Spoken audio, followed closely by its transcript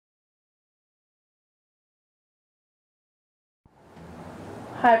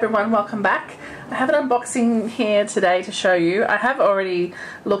Hi everyone, welcome back. I have an unboxing here today to show you. I have already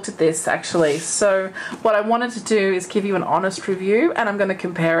looked at this actually, so what I wanted to do is give you an honest review, and I'm going to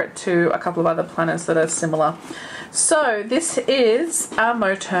compare it to a couple of other planners that are similar. So this is a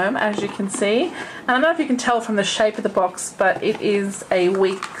Moterm, as you can see, and I don't know if you can tell from the shape of the box, but it is a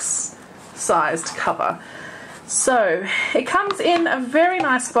week's sized cover. So it comes in a very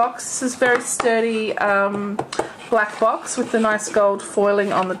nice box. This is very sturdy black box with the nice gold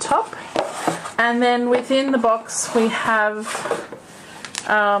foiling on the top, and then within the box we have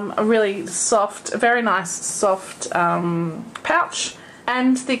a really soft, a very nice soft pouch.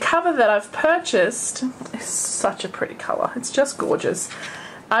 And the cover that I've purchased is such a pretty colour. It's just gorgeous.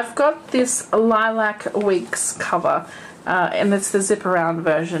 I've got this lilac weeks cover. And it's the zip around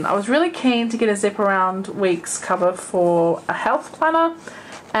version. I was really keen to get a zip around weeks cover for a health planner,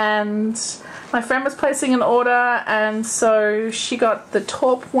 and my friend was placing an order, and so she got the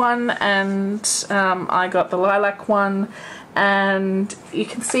taupe one and I got the lilac one, and you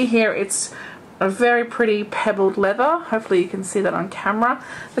can see here it's a very pretty pebbled leather. Hopefully you can see that on camera.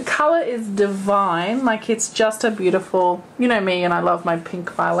 The colour is divine, like it's just a beautiful, you know me and I love my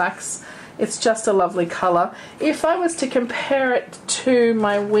pink lilacs. It's just a lovely colour. If I was to compare it to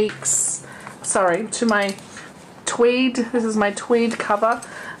my to my tweed, this is my tweed cover,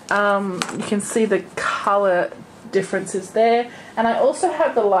 you can see the colour differences there. And I also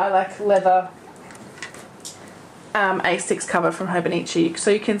have the lilac leather A6 cover from Hobonichi, so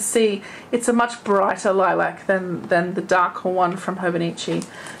you can see it's a much brighter lilac than the darker one from Hobonichi.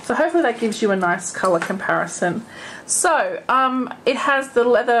 So hopefully that gives you a nice colour comparison. So it has the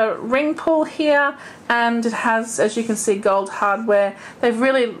leather ring pull here, and it has, as you can see, gold hardware. They've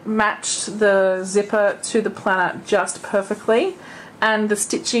really matched the zipper to the planner just perfectly, and the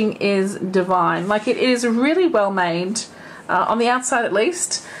stitching is divine. Like, it is really well made, on the outside at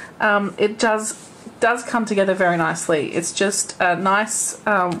least. It does come together very nicely. It's just a nice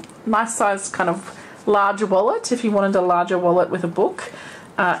size kind of larger wallet. If you wanted a larger wallet with a book,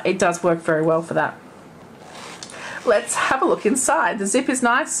 it does work very well for that. Let's have a look inside. The zip is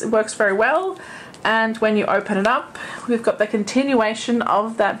nice, it works very well, and when you open it up, we've got the continuation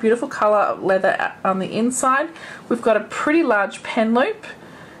of that beautiful colour leather on the inside. We've got a pretty large pen loop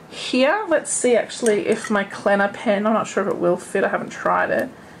here. Let's see actually if my Clenna pen, I'm not sure if it will fit, I haven't tried it.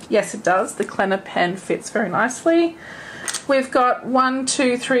 Yes, it does. The Clenna pen fits very nicely. We've got 1,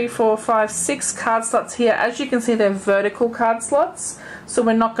 2, 3, 4, 5, 6 card slots here. As you can see, they're vertical card slots, so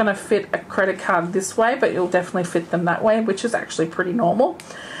we're not going to fit a credit card this way, but you'll definitely fit them that way, which is actually pretty normal.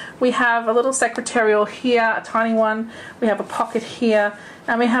 We have a little secretarial here, a tiny one. We have a pocket here,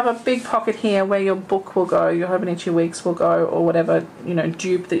 and we have a big pocket here where your book will go, your Hobonichi Weeks will go, or whatever, you know,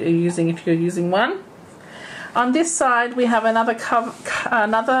 dupe that you're using if you're using one. On this side we have another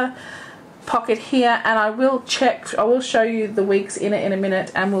pocket here, and I will show you the weeks in it in a minute,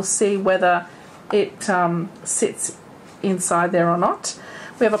 and we'll see whether it sits inside there or not.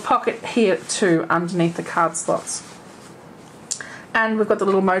 We have a pocket here too underneath the card slots, and we've got the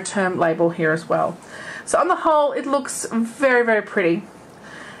little Moterm label here as well. So on the whole it looks very, very pretty.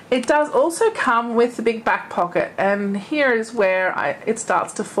 It does also come with the big back pocket, and here is where it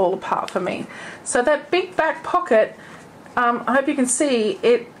starts to fall apart for me. So that big back pocket, I hope you can see,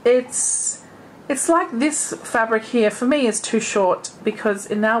 it's like this fabric here for me is too short, because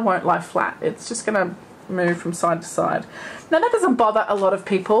it now won't lie flat. It's just going to move from side to side. Now that doesn't bother a lot of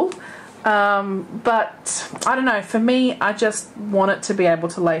people, but I don't know, for me I just want it to be able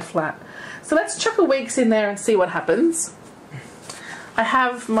to lay flat. So let's chuck a weeks in there and see what happens. I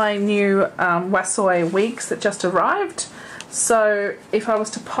have my new Wasoi Weeks that just arrived, so if I was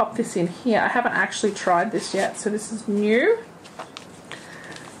to pop this in here, I haven't actually tried this yet, so this is new.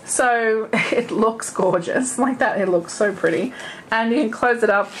 So it looks gorgeous, like that, it looks so pretty, and you can close it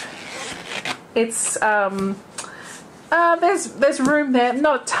up. It's there's room there,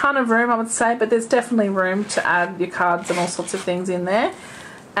 not a ton of room I would say, but there's definitely room to add your cards and all sorts of things in there,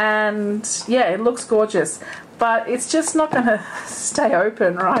 and yeah, it looks gorgeous. But it's just not going to stay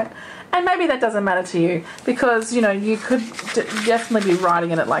open, right? And maybe that doesn't matter to you, because, you know, you could definitely be writing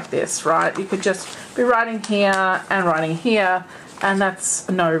in it like this, right? You could just be writing here and writing here, and that's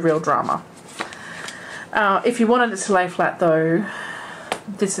no real drama. If you wanted it to lay flat though,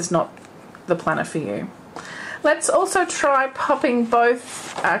 this is not the planner for you. Let's also try popping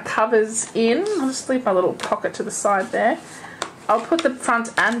both covers in. I'll just leave my little pocket to the side there. I'll put the front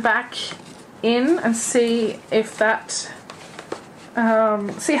and back in and see if that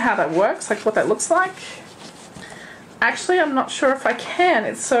see how that works, like what that looks like. Actually, I'm not sure if I can.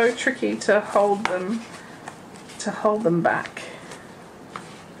 It's so tricky to hold them back.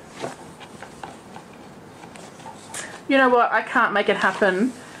 you know what, I can't make it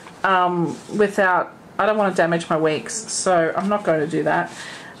happen without, I don't want to damage my weeks, so I'm not going to do that.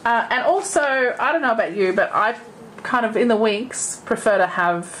 And also, I don't know about you, but I kind of, in the weeks, prefer to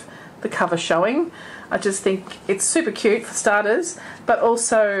have the cover showing. I just think it's super cute for starters, but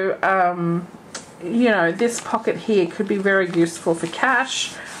also, you know, this pocket here could be very useful for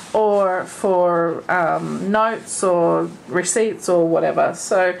cash or for notes or receipts or whatever.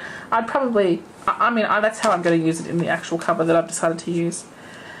 So I'd probably, I mean, that's how I'm going to use it in the actual cover that I've decided to use.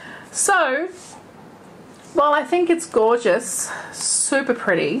 So, while I think it's gorgeous, super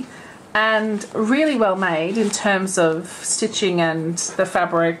pretty, and really well made in terms of stitching and the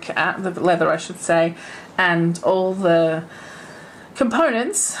fabric, the leather I should say, and all the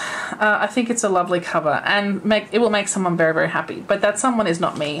components, I think it's a lovely cover, and it will make someone very, very happy. But that someone is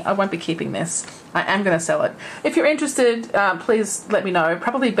not me. I won't be keeping this. I am going to sell it. If you're interested, please let me know.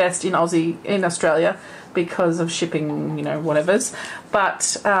 Probably best in Australia, because of shipping, you know, whatevers.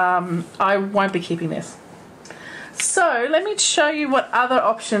 But I won't be keeping this. So let me show you what other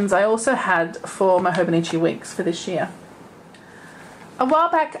options I also had for my Hobonichi weeks for this year. A while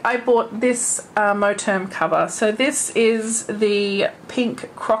back I bought this Moterm cover. So this is the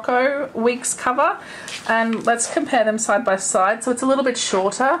Pink Croco weeks cover, and let's compare them side by side. So it's a little bit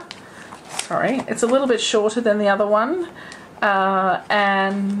shorter. Sorry, it's a little bit shorter than the other one,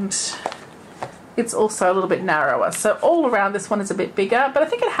 and it's also a little bit narrower. So all around this one is a bit bigger, but I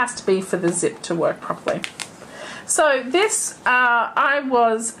think it has to be for the zip to work properly. So this I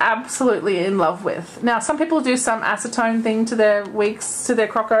was absolutely in love with. Now some people do some acetone thing to their weeks, to their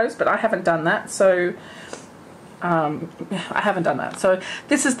crocos, but I haven't done that. So So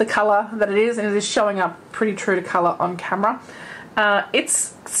this is the colour that it is, and it is showing up pretty true to colour on camera.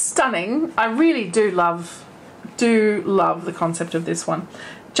 It's stunning. I really do love the concept of this one.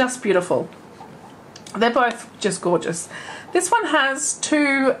 Just beautiful. They're both just gorgeous. This one has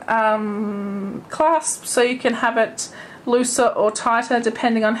two clasps, so you can have it looser or tighter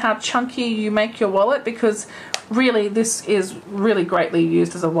depending on how chunky you make your wallet, because really this is really greatly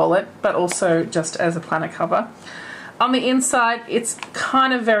used as a wallet, but also just as a planner cover. On the inside, it's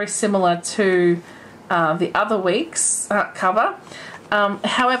kind of very similar to the other week's cover.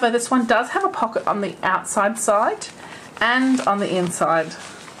 However, this one does have a pocket on the outside side and on the inside.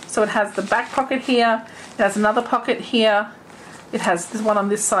 So it has the back pocket here, it has another pocket here, it has this one on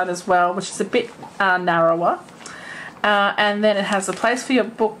this side as well, which is a bit narrower. And then it has a place for your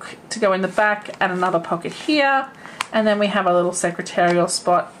book to go in the back and another pocket here. And then we have a little secretarial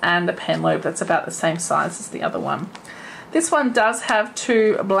spot and a pen loop that's about the same size as the other one. This one does have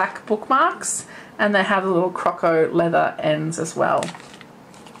two black bookmarks, and they have the little croco leather ends as well.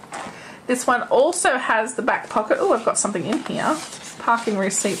 This one also has the back pocket. Oh, I've got something in here. Parking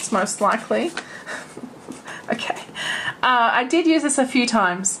receipts most likely. Okay. I did use this a few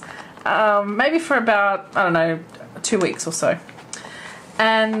times, maybe for about, I don't know, 2 weeks or so.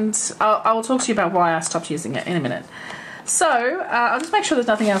 And I will talk to you about why I stopped using it in a minute. So, I'll just make sure there's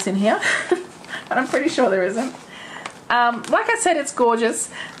nothing else in here. And I'm pretty sure there isn't. Like I said, it's gorgeous.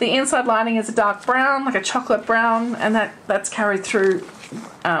 The inside lining is a dark brown, like a chocolate brown, and that's carried throughout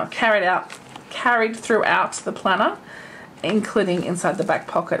the planner, including inside the back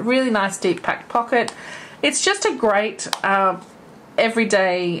pocket. Really nice deep packed pocket. It's just a great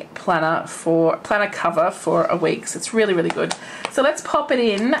everyday planner cover for a week's. It's really, really good. So let's pop it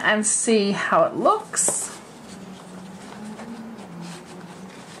in and see how it looks.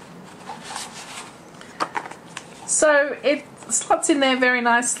 So it slots in there very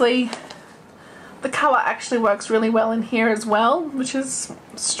nicely. The colour actually works really well in here as well, which is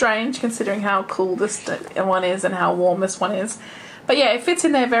strange considering how cool this one is and how warm this one is. But yeah, it fits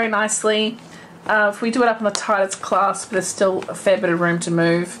in there very nicely. If we do it up on the tightest clasp, there's still a fair bit of room to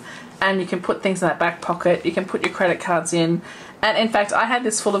move, and you can put things in that back pocket. You can put your credit cards in, and in fact I had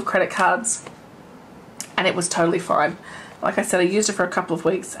this full of credit cards and it was totally fine. Like I said, I used it for a couple of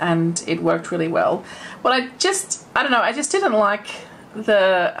weeks and it worked really well. But I don't know, I just didn't like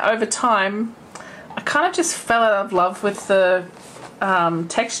over time, I kind of just fell out of love with the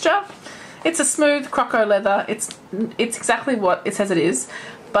texture. It's a smooth croco leather. It's exactly what it says it is,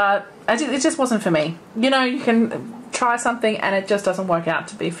 but it just wasn't for me. You know, you can try something and it just doesn't work out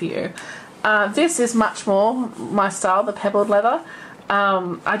to be for you. This is much more my style, the pebbled leather.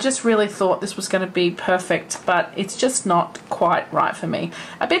 I just really thought this was going to be perfect, but it's just not quite right for me.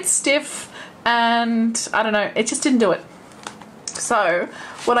 A bit stiff, and I don't know, it just didn't do it. So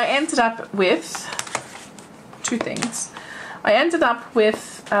what I ended up with, two things. I ended up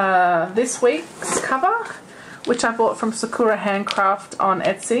with this week's cover, which I bought from Sakura Handcraft on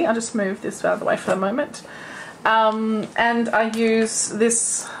Etsy. I'll just move this out of the way for a moment. And I use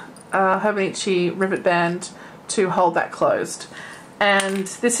this Hobonichi rivet band to hold that closed. And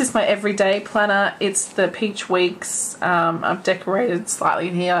this is my everyday planner. It's the Peach Weeks. I've decorated slightly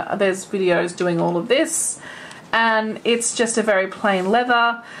in here. There's videos doing all of this. And it's just a very plain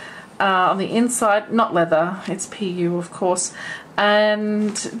leather on the inside. Not leather, it's PU of course.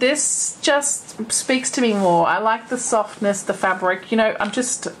 And this just speaks to me more. I like the softness, the fabric. You know, I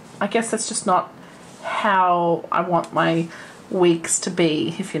guess that's just not how I want my weeks to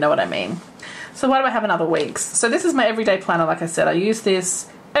be, if you know what I mean. So why do I have another weeks? So this is my everyday planner, like I said. I use this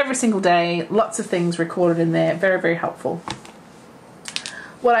every single day. Lots of things recorded in there. Very, very helpful.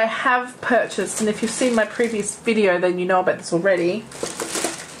 What I have purchased, and if you've seen my previous video, then you know about this already.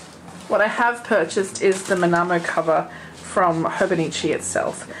 What I have purchased is the Minamo cover from Hobonichi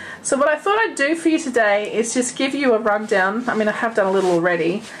itself. So what I thought I'd do for you today is just give you a rundown. I mean, I have done a little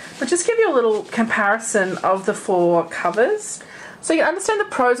already, but just give you a little comparison of the 4 covers. So you understand the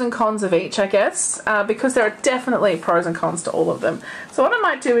pros and cons of each, I guess, because there are definitely pros and cons to all of them. So what I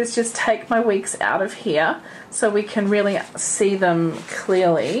might do is just take my weeks out of here so we can really see them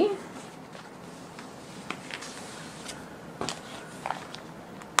clearly.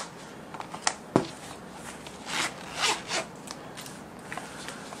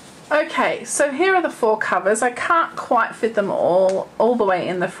 Okay, so here are the 4 covers. I can't quite fit them all the way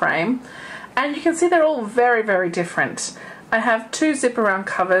in the frame. And you can see they're all very, very different. I have 2 zip around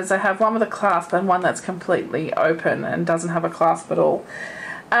covers. I have one with a clasp and one that's completely open and doesn't have a clasp at all.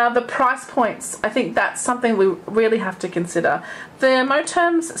 The price points, I think that's something we really have to consider. The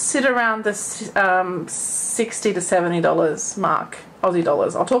Moterms sit around the $60 to $70 mark, Aussie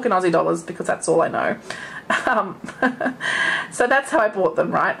dollars. I'll talk in Aussie dollars because that's all I know. So that's how I bought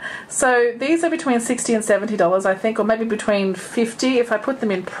them, right? So these are between $60 and $70, I think, or maybe between $50 if I put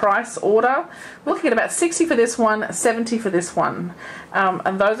them in price order. We're looking at about $60 for this one, $70 for this one.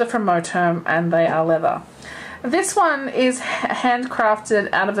 And those are from Moterm and they are leather. This one is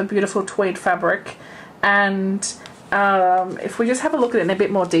handcrafted out of a beautiful tweed fabric, and if we just have a look at it in a bit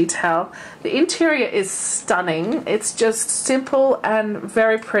more detail, the interior is stunning. It's just simple and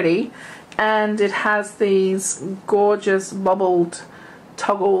very pretty, and it has these gorgeous bobbled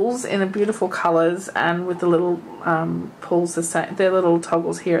toggles in the beautiful colours, and with the little pulls, the same. Their little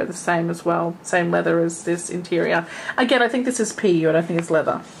toggles here are the same as well, same leather as this interior. Again, I think this is PU, I don't think it's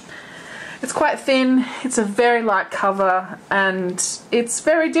leather. It's quite thin, it's a very light cover, and it's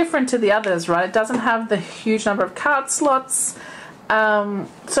very different to the others, right? It doesn't have the huge number of card slots.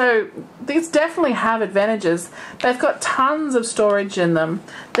 So these definitely have advantages. They've got tons of storage in them.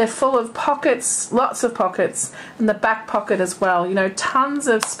 They're full of pockets, lots of pockets, and the back pocket as well. You know, tons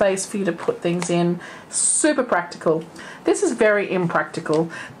of space for you to put things in. Super practical. This is very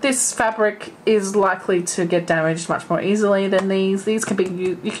impractical. This fabric is likely to get damaged much more easily than these. These can be,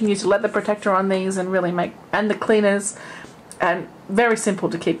 you can use a leather protector on these and really make, and the cleaners, and very simple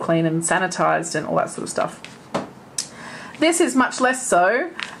to keep clean and sanitized and all that sort of stuff. This is much less so,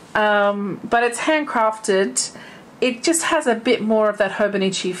 but it's handcrafted. It just has a bit more of that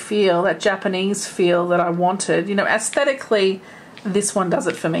Hobonichi feel, that Japanese feel that I wanted. You know, aesthetically, this one does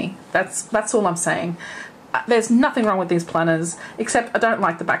it for me. That's all I'm saying. There's nothing wrong with these planners, except I don't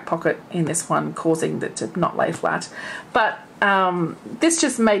like the back pocket in this one, causing it to not lay flat. But this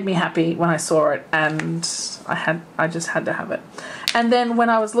just made me happy when I saw it, and I just had to have it. And then when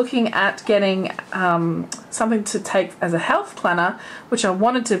I was looking at getting something to take as a health planner, which I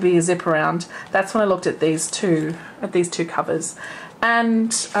wanted to be a zip around, that's when I looked at these two covers.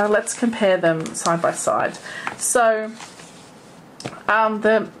 And let's compare them side by side. So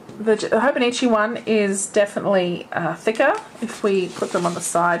the Hobonichi one is definitely thicker. If we put them on the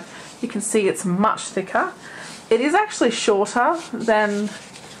side, you can see it's much thicker. It is actually shorter than,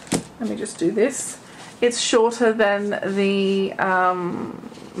 let me just do this. It's shorter than the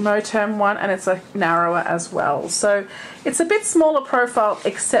Moterm one, and it's narrower as well. So it's a bit smaller profile,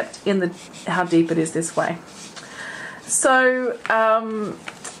 except in how deep it is this way. So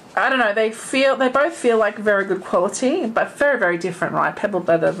I don't know, they both feel like very good quality, but very, very different, right? Pebbled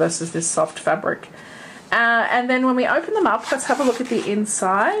leather versus this soft fabric. And then when we open them up, let's have a look at the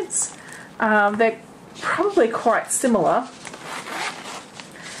insides. They're probably quite similar,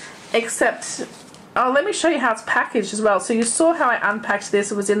 except, oh, let me show you how it's packaged as well. So you saw how I unpacked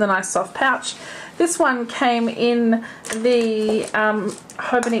this. It was in the nice soft pouch. This one came in the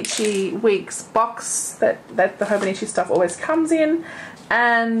Hobonichi Weeks box that the Hobonichi stuff always comes in.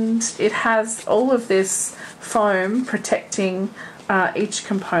 And it has all of this foam protecting each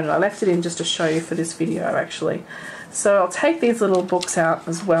component. I left it in just to show you for this video actually. So I'll take these little books out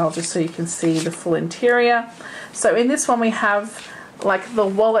as well just so you can see the full interior. So in this one we have like the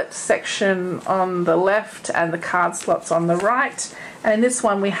wallet section on the left and the card slots on the right, and in this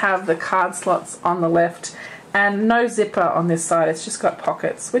one we have the card slots on the left and no zipper on this side. It's just got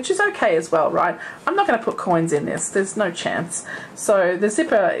pockets, which is okay as well, right? I'm not going to put coins in this, there's no chance. So the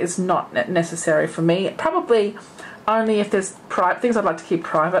zipper is not necessary for me. Probably only if there's things I'd like to keep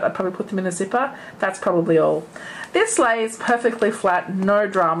private, I'd probably put them in a zipper. That's probably all. This lays perfectly flat, no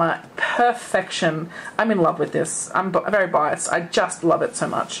drama, perfection. I'm in love with this. I'm very biased. I just love it so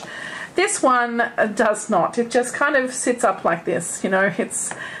much. This one does not. It just kind of sits up like this, you know.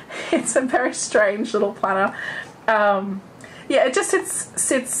 It's a very strange little planner. Yeah, it just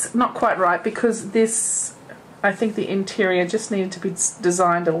sits not quite right because this, I think the interior just needed to be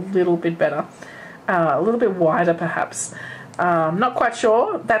designed a little bit better. A little bit wider perhaps. Not quite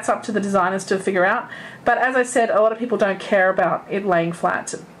sure. That's up to the designers to figure out. But as I said, a lot of people don't care about it laying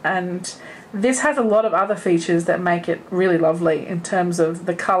flat, and this has a lot of other features that make it really lovely in terms of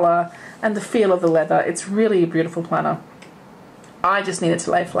the colour and the feel of the leather. It's really a beautiful planner. I just need it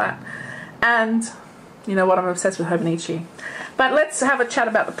to lay flat. And you know what, I'm obsessed with Hobonichi. But let's have a chat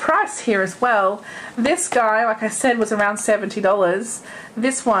about the price here as well. This guy, like I said, was around $70.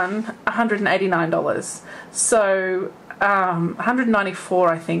 This one, $189. So $194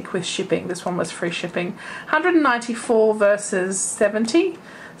 I think with shipping. This one was free shipping. $194 versus $70.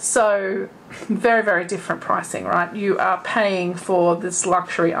 So very, very different pricing, right? You are paying for this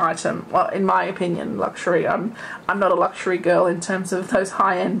luxury item. Well, in my opinion, luxury. I'm not a luxury girl in terms of those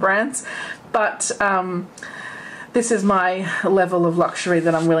high-end brands, but this is my level of luxury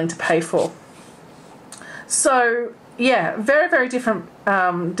that I'm willing to pay for. So yeah, very, very different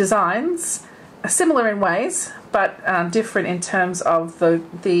designs, similar in ways, but different in terms of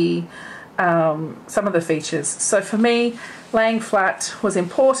the some of the features. So for me, laying flat was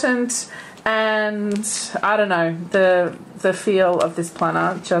important, and I don't know, the feel of this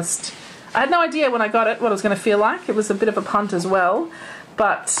planner, just, I had no idea when I got it what it was going to feel like. It was a bit of a punt as well,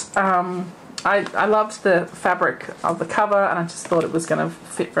 but I loved the fabric of the cover, and I just thought it was going to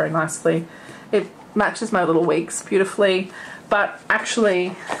fit very nicely. It matches my little weeks beautifully, but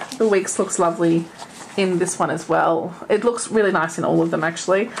actually the weeks looks lovely in this one as well. It looks really nice in all of them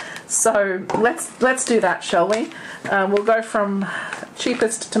actually. So let's do that, shall we? We'll go from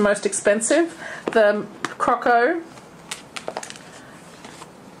cheapest to most expensive. The Croco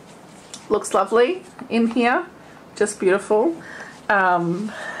looks lovely in here, just beautiful.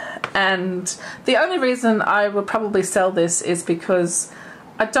 And the only reason I would probably sell this is because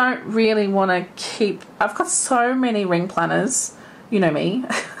I don't really want to keep, I've got so many ring planners, you know me,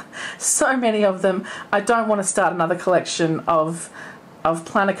 so many of them. I don't want to start another collection of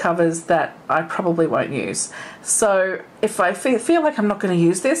planner covers that I probably won't use. So if I feel like I'm not going to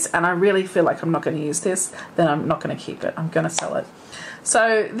use this, and I really feel like I'm not going to use this, then I'm not going to keep it. I'm going to sell it.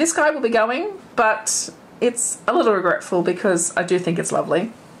 So this guy will be going, but it's a little regretful because I do think it's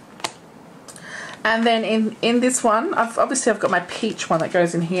lovely. And then in this one, I've got my peach one that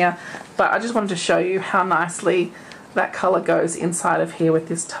goes in here, but I just wanted to show you how nicely that colour goes inside of here with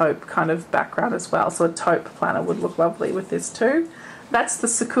this taupe kind of background as well. So a taupe planner would look lovely with this too. That's the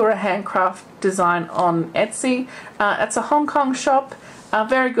Sakura Handcraft design on Etsy. It's a Hong Kong shop,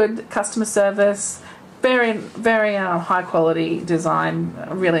 very good customer service, very, very high quality design,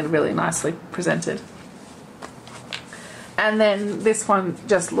 really, really nicely presented. And then this one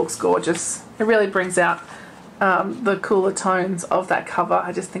just looks gorgeous. It really brings out the cooler tones of that cover.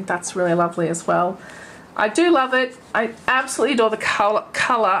 I just think that's really lovely as well. I do love it. I absolutely adore the color.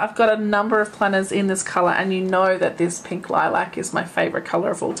 I've got a number of planners in this color, and you know that this pink lilac is my favorite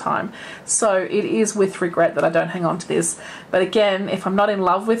color of all time. So it is with regret that I don't hang on to this. But again, if I'm not in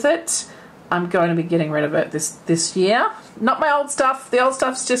love with it, I'm going to be getting rid of it this year. Not my old stuff. The old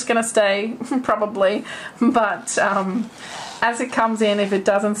stuff's just going to stay, probably. But as it comes in, if it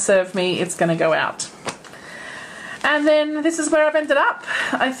doesn't serve me, it's going to go out. And then this is where I've ended up.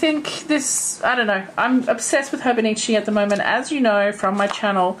 I think this, I don't know, I'm obsessed with Hobonichi at the moment, as you know from my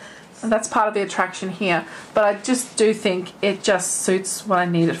channel. That's part of the attraction here. But I just do think it just suits what I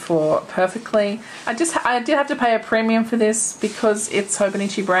need it for perfectly. I did have to pay a premium for this because it's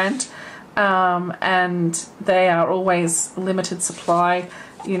Hobonichi brand. And they are always limited supply,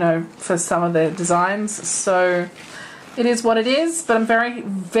 you know, for some of their designs. So it is what it is, but I'm very,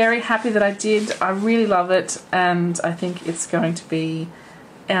 very happy that I did. I really love it, and I think it's going to be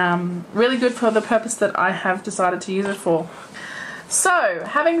really good for the purpose that I have decided to use it for. So,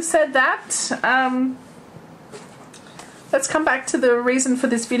 having said that, let's come back to the reason for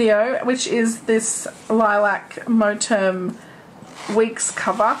this video, which is this Lilac Moterm Weeks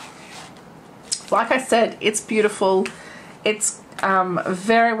cover. Like I said, it's beautiful. It's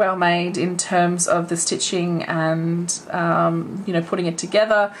very well made in terms of the stitching and you know, putting it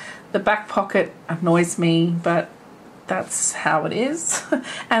together. The back pocket annoys me, but that's how it is.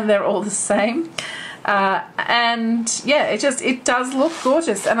 And they're all the same. And yeah, it does look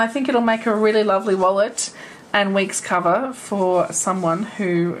gorgeous, and I think it'll make a really lovely wallet and weeks cover for someone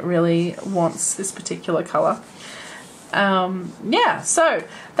who really wants this particular color. Yeah, so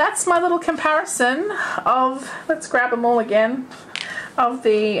that's my little comparison of, let's grab them all again, of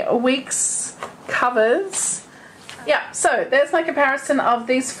the weeks covers. Yeah, so there's my comparison of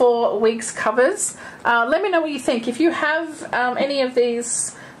these 4 weeks covers. Let me know what you think. If you have any of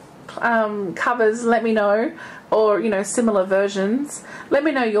these covers, let me know, or you know, similar versions, let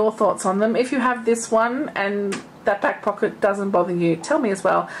me know your thoughts on them. If you have this one and that back pocket doesn't bother you, tell me as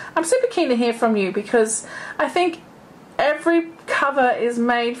well. I'm super keen to hear from you, because I think every cover is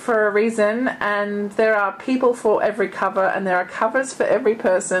made for a reason, and there are people for every cover, and there are covers for every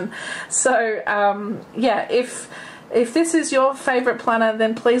person. So yeah, if this is your favorite planner,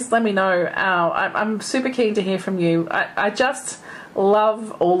 then please let me know. I'm super keen to hear from you. I just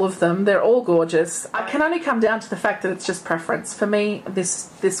love all of them. They're all gorgeous. I can only come down to the fact that it's just preference. For me,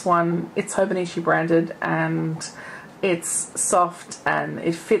 this one, it's Hobonichi branded, and it's soft, and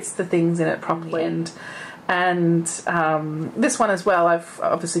it fits the things in it properly. And this one as well, I've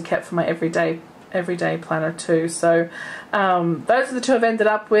obviously kept for my everyday planner too. So those are the 2 I've ended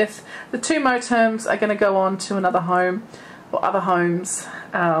up with. The 2 Moterms are going to go on to another home or other homes.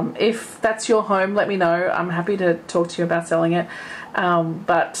 If that's your home, let me know. I'm happy to talk to you about selling it.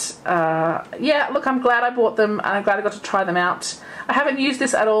 Yeah, look, I'm glad I bought them, and I'm glad I got to try them out. I haven't used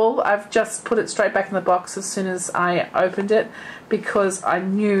this at all. I've just put it straight back in the box as soon as I opened it, because I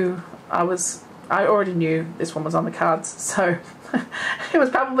already knew this one was on the cards, so it was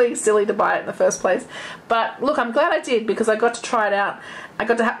probably silly to buy it in the first place. But look, I'm glad I did, because I got to try it out. I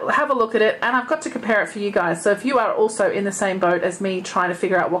got to have a look at it, and I've got to compare it for you guys. So if you are also in the same boat as me trying to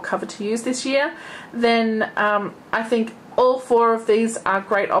figure out what cover to use this year, then I think all 4 of these are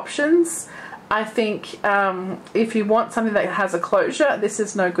great options. I think if you want something that has a closure, this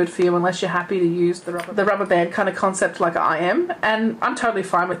is no good for you unless you're happy to use the rubber band kind of concept like I am. And I'm totally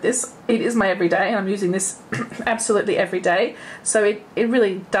fine with this. It is my everyday, and I'm using this absolutely every day. So it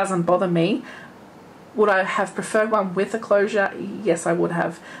really doesn't bother me. Would I have preferred one with a closure? Yes, I would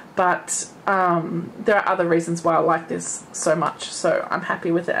have. But there are other reasons why I like this so much. So I'm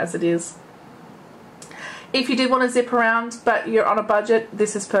happy with it as it is. If you did want to zip around but you're on a budget,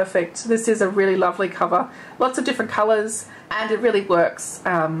 this is perfect. This is a really lovely cover. Lots of different colours, and it really works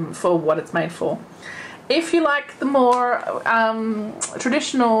for what it's made for. If you like the more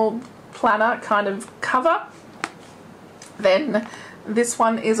traditional planner kind of cover, then this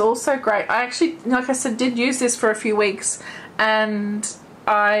one is also great. I actually, like I said, did use this for a few weeks, and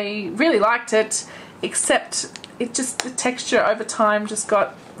I really liked it, except it just, the texture over time just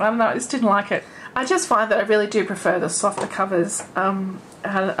got, I don't know, I just didn't like it. I just find that I really do prefer the softer covers,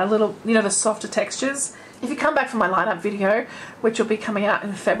 a little, you know, the softer textures. If you come back from my lineup video, which will be coming out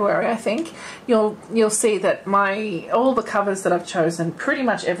in February, I think, you'll see that all the covers that I've chosen, pretty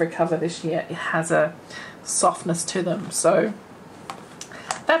much every cover this year, it has a softness to them. So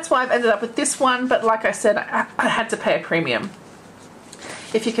that's why I've ended up with this one. But like I said, I had to pay a premium.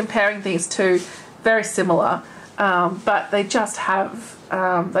 If you're comparing these two, very similar, but they just have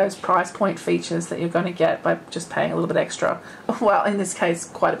those price point features that you're going to get by just paying a little bit extra. Well, in this case,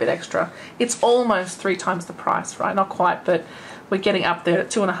 quite a bit extra. It's almost 3 times the price, right? Not quite, but we're getting up there at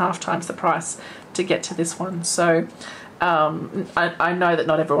 2.5 times the price to get to this one. So I know that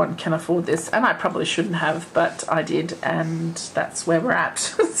not everyone can afford this, and I probably shouldn't have, but I did, and that's where we're at.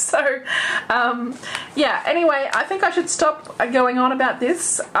 So yeah, anyway, I think I should stop going on about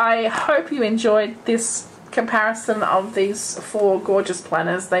this. I hope you enjoyed this comparison of these 4 gorgeous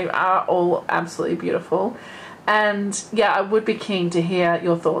planners. They are all absolutely beautiful, and yeah, I would be keen to hear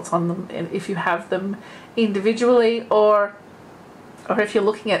your thoughts on them, if you have them individually, or if you're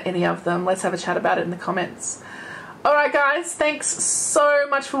looking at any of them. Let's have a chat about it in the comments. Alright guys, thanks so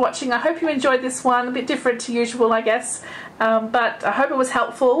much for watching. I hope you enjoyed this one, a bit different to usual, I guess, but I hope it was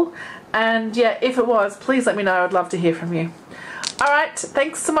helpful, and yeah, if it was, please let me know. I'd love to hear from you. Alright,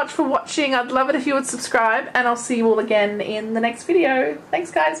 thanks so much for watching. I'd love it if you would subscribe, and I'll see you all again in the next video. Thanks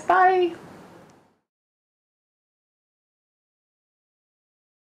guys, bye!